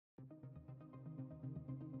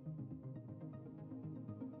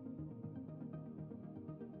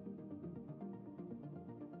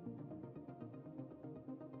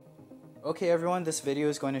Okay everyone, this video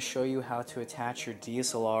is going to show you how to attach your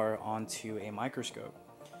DSLR onto a microscope.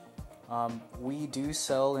 We do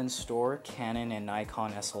sell in store Canon and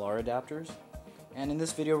Nikon SLR adapters, and in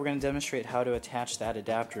this video we're going to demonstrate how to attach that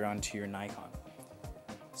adapter onto your Nikon.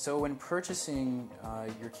 So when purchasing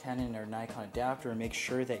your Canon or Nikon adapter, make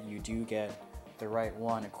sure that you do get the right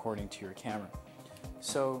one according to your camera.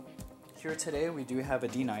 So here today we do have a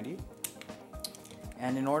D90.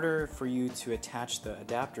 And in order for you to attach the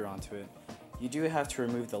adapter onto it, you do have to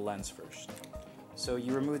remove the lens first. So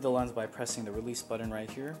you remove the lens by pressing the release button right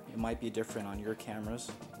here. It might be different on your cameras,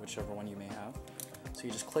 whichever one you may have. So you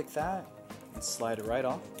just click that and slide it right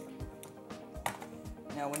off.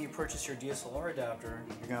 Now when you purchase your DSLR adapter,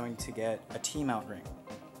 you're going to get a T-mount ring.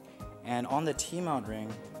 And on the T-mount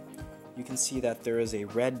ring, you can see that there is a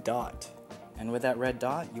red dot. And with that red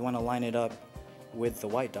dot, you want to line it up with the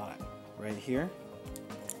white dot right here.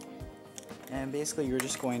 And basically you're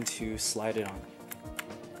just going to slide it on,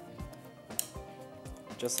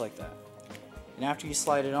 just like that. And after you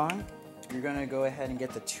slide it on, you're going to go ahead and get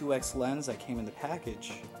the 2x lens that came in the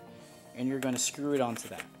package, and you're going to screw it onto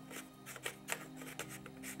that.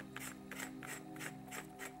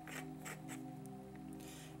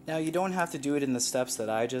 Now you don't have to do it in the steps that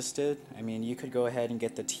I just did. I mean, you could go ahead and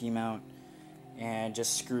get the T-mount and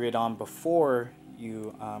just screw it on before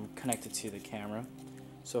you connect it to the camera.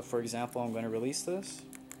 So for example, I'm going to release this,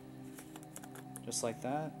 just like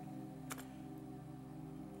that.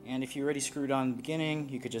 And if you already screwed on in the beginning,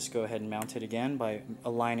 you could just go ahead and mount it again by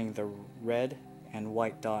aligning the red and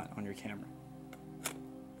white dot on your camera.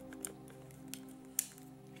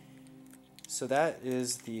 So that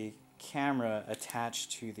is the camera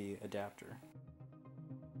attached to the adapter.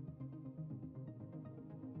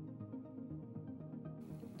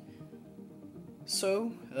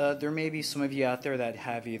 So, there may be some of you out there that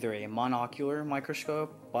have either a monocular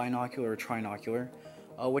microscope, binocular, or trinocular.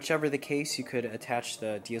 Whichever the case, you could attach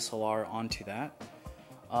the DSLR onto that.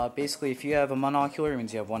 Basically, if you have a monocular, it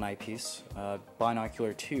means you have one eyepiece,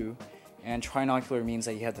 binocular two, and trinocular means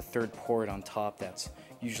that you have the third port on top that's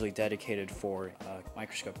usually dedicated for a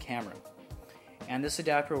microscope camera. And this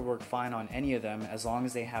adapter will work fine on any of them as long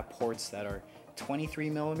as they have ports that are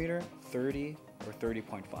 23mm, 30, or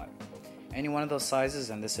 30.5. Any one of those sizes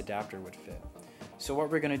and this adapter would fit. So what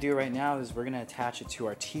we're going to do right now is we're going to attach it to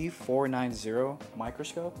our T490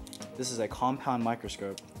 microscope. This is a compound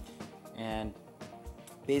microscope, and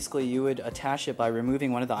basically you would attach it by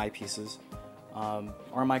removing one of the eyepieces.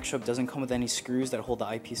 Our microscope doesn't come with any screws that hold the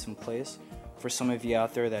eyepiece in place. For some of you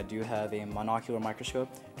out there that do have a monocular microscope,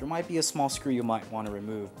 there might be a small screw you might want to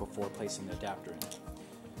remove before placing the adapter in.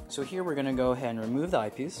 So here we're going to go ahead and remove the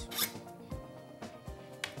eyepiece.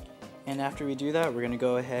 And after we do that, we're going to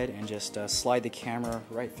go ahead and just slide the camera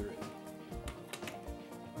right through it.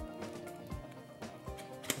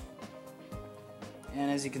 And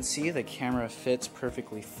as you can see, the camera fits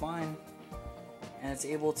perfectly fine, and it's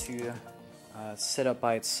able to sit up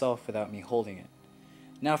by itself without me holding it.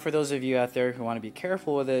 Now for those of you out there who want to be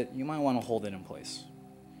careful with it, you might want to hold it in place.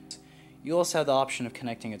 You also have the option of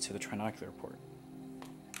connecting it to the trinocular port.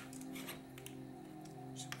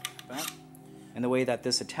 And the way that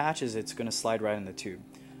this attaches, it's going to slide right in the tube.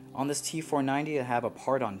 On this T490, I have a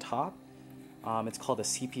part on top. It's called a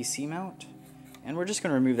CPC mount, and we're just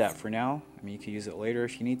going to remove that for now. I mean, you could use it later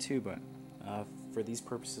if you need to, but for these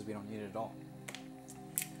purposes, we don't need it at all.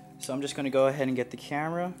 So I'm just going to go ahead and get the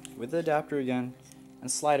camera with the adapter again and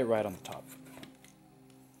slide it right on the top.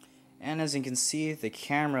 And as you can see, the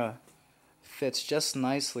camera fits just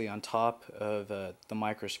nicely on top of the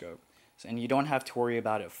microscope. And you don't have to worry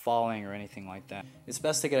about it falling or anything like that. It's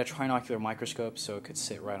best to get a trinocular microscope so it could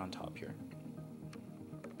sit right on top here.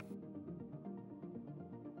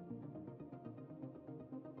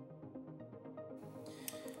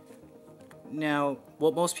 Now,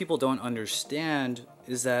 what most people don't understand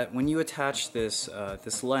is that when you attach this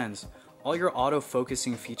lens, all your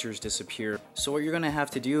auto-focusing features disappear. So what you're going to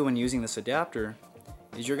have to do when using this adapter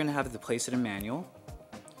is you're going to have to place it in manual,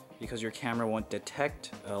 because your camera won't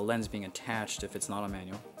detect a lens being attached if it's not on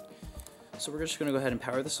manual. So we're just going to go ahead and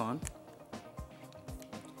power this on.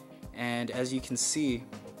 And as you can see,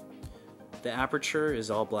 the aperture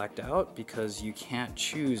is all blacked out because you can't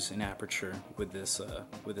choose an aperture with this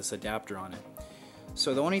adapter on it.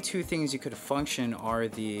 So the only two things you could function are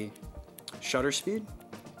the shutter speed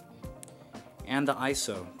and the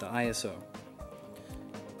ISO.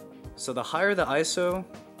 So the higher the ISO,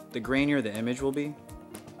 the grainier the image will be.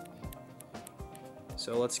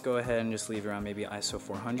 So let's go ahead and just leave around maybe ISO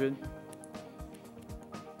 400.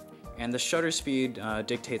 And the shutter speed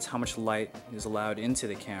dictates how much light is allowed into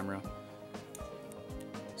the camera.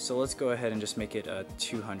 So let's go ahead and just make it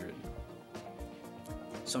 200.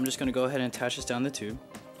 So I'm just going to go ahead and attach this down the tube.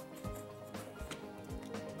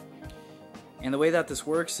 And the way that this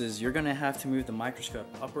works is you're going to have to move the microscope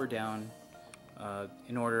up or down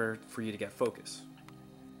in order for you to get focus.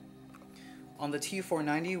 On the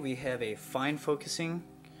T490 we have a fine focusing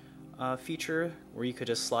feature where you could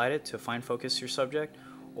just slide it to fine focus your subject,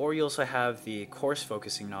 or you also have the coarse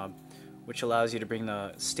focusing knob, which allows you to bring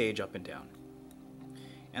the stage up and down.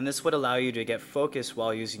 And this would allow you to get focus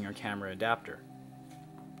while using your camera adapter.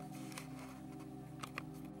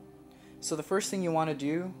 So the first thing you want to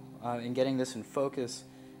do in getting this in focus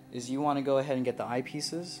is you want to go ahead and get the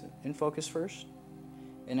eyepieces in focus first.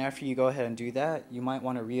 And after you go ahead and do that, you might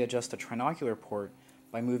want to readjust the trinocular port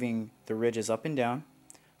by moving the ridges up and down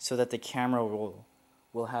so that the camera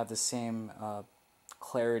will have the same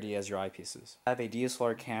clarity as your eyepieces. If you have a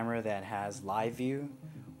DSLR camera that has live view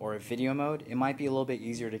or a video mode, it might be a little bit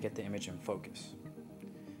easier to get the image in focus.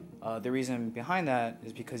 The reason behind that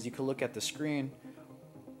is because you could look at the screen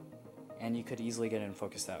and you could easily get it in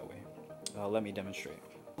focus that way. Let me demonstrate.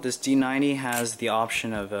 This D90 has the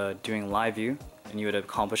option of doing live view, and you would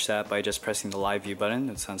accomplish that by just pressing the live view button.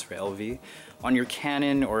 It stands for LV. On your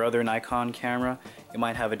Canon or other Nikon camera, it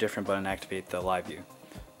might have a different button to activate the live view.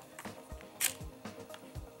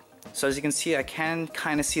 So as you can see, I can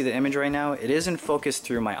kind of see the image right now. It is in focus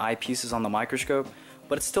through my eyepieces on the microscope,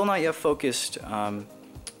 but it's still not yet focused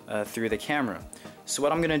through the camera. So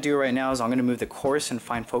what I'm going to do right now is I'm going to move the coarse and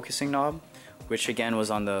fine focusing knob, which again was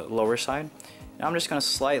on the lower side, and I'm just going to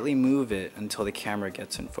slightly move it until the camera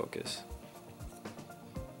gets in focus.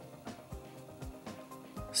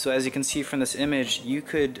 So as you can see from this image, you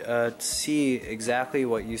could see exactly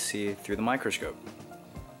what you see through the microscope.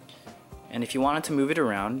 And if you wanted to move it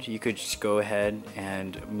around, you could just go ahead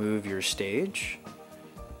and move your stage,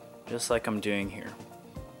 just like I'm doing here.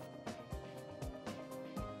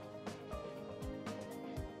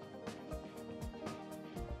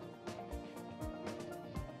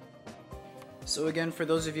 So again, for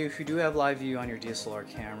those of you who do have live view on your DSLR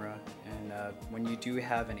camera, and when you do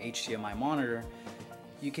have an HDMI monitor,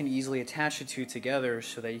 you can easily attach the two together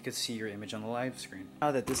so that you can see your image on the live screen.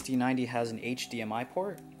 Now that this D90 has an HDMI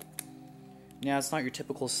port, now it's not your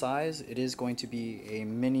typical size, it is going to be a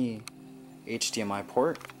mini HDMI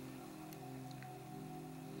port.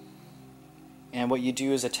 And what you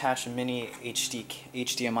do is attach a mini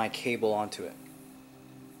HDMI cable onto it.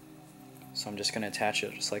 So I'm just going to attach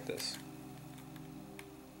it just like this.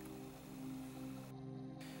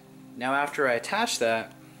 Now after I attach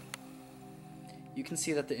that, you can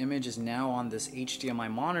see that the image is now on this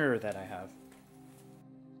HDMI monitor that I have.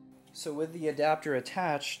 So with the adapter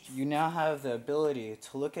attached, you now have the ability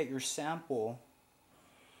to look at your sample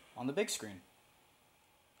on the big screen.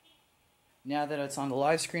 Now that it's on the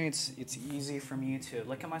live screen, it's easy for me to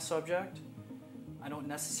look at my subject. I don't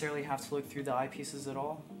necessarily have to look through the eyepieces at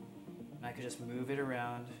all. And I could just move it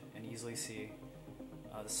around and easily see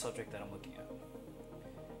the subject that I'm looking at.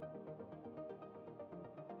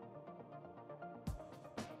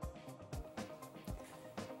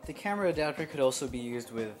 The camera adapter could also be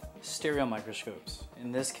used with stereo microscopes.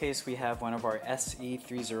 In this case, we have one of our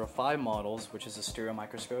SE305 models, which is a stereo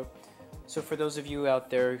microscope. So for those of you out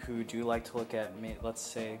there who do like to look at, let's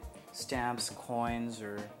say, stamps, coins,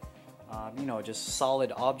 or just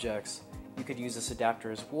solid objects, you could use this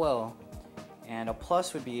adapter as well. And a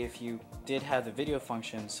plus would be if you did have the video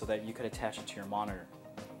function so that you could attach it to your monitor.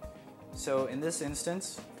 So in this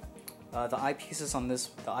instance, the eyepieces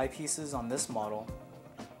on this model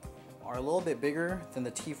are a little bit bigger than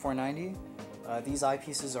the T490. These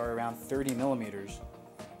eyepieces are around 30 millimeters.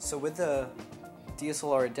 So with the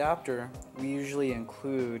DSLR adapter, we usually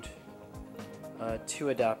include two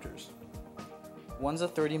adapters. One's a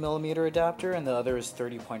 30 millimeter adapter and the other is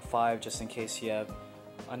 30.5, just in case you have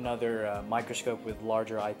another microscope with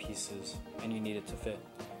larger eyepieces and you need it to fit.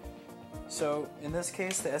 So in this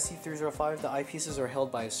case, the SE305, the eyepieces are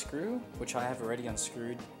held by a screw, which I have already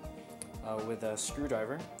unscrewed with a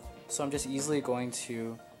screwdriver. So I'm just easily going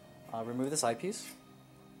to remove this eyepiece,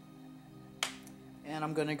 and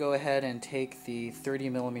I'm going to go ahead and take the 30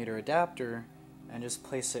 millimeter adapter and just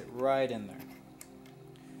place it right in there.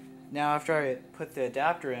 Now after I put the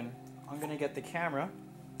adapter in, I'm going to get the camera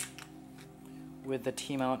with the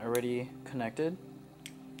T-mount already connected,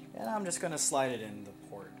 and I'm just going to slide it in the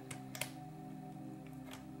port.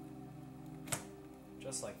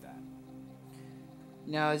 Just like that.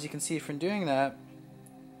 Now as you can see from doing that,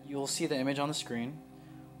 you'll see the image on the screen,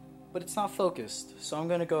 but it's not focused. So I'm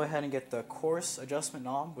going to go ahead and get the coarse adjustment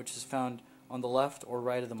knob, which is found on the left or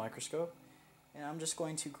right of the microscope, and I'm just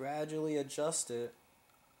going to gradually adjust it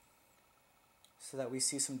so that we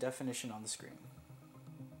see some definition on the screen.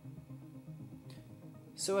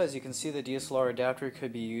 So as you can see, the DSLR adapter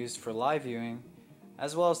could be used for live viewing,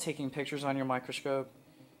 as well as taking pictures on your microscope,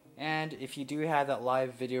 and if you do have that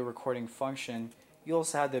live video recording function, you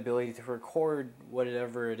also have the ability to record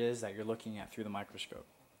whatever it is that you're looking at through the microscope.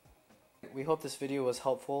 We hope this video was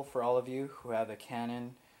helpful for all of you who have a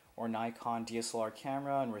Canon or Nikon DSLR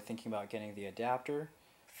camera and were thinking about getting the adapter.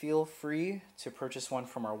 Feel free to purchase one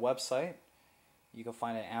from our website. You can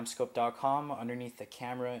find it at amscope.com underneath the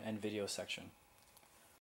camera and video section.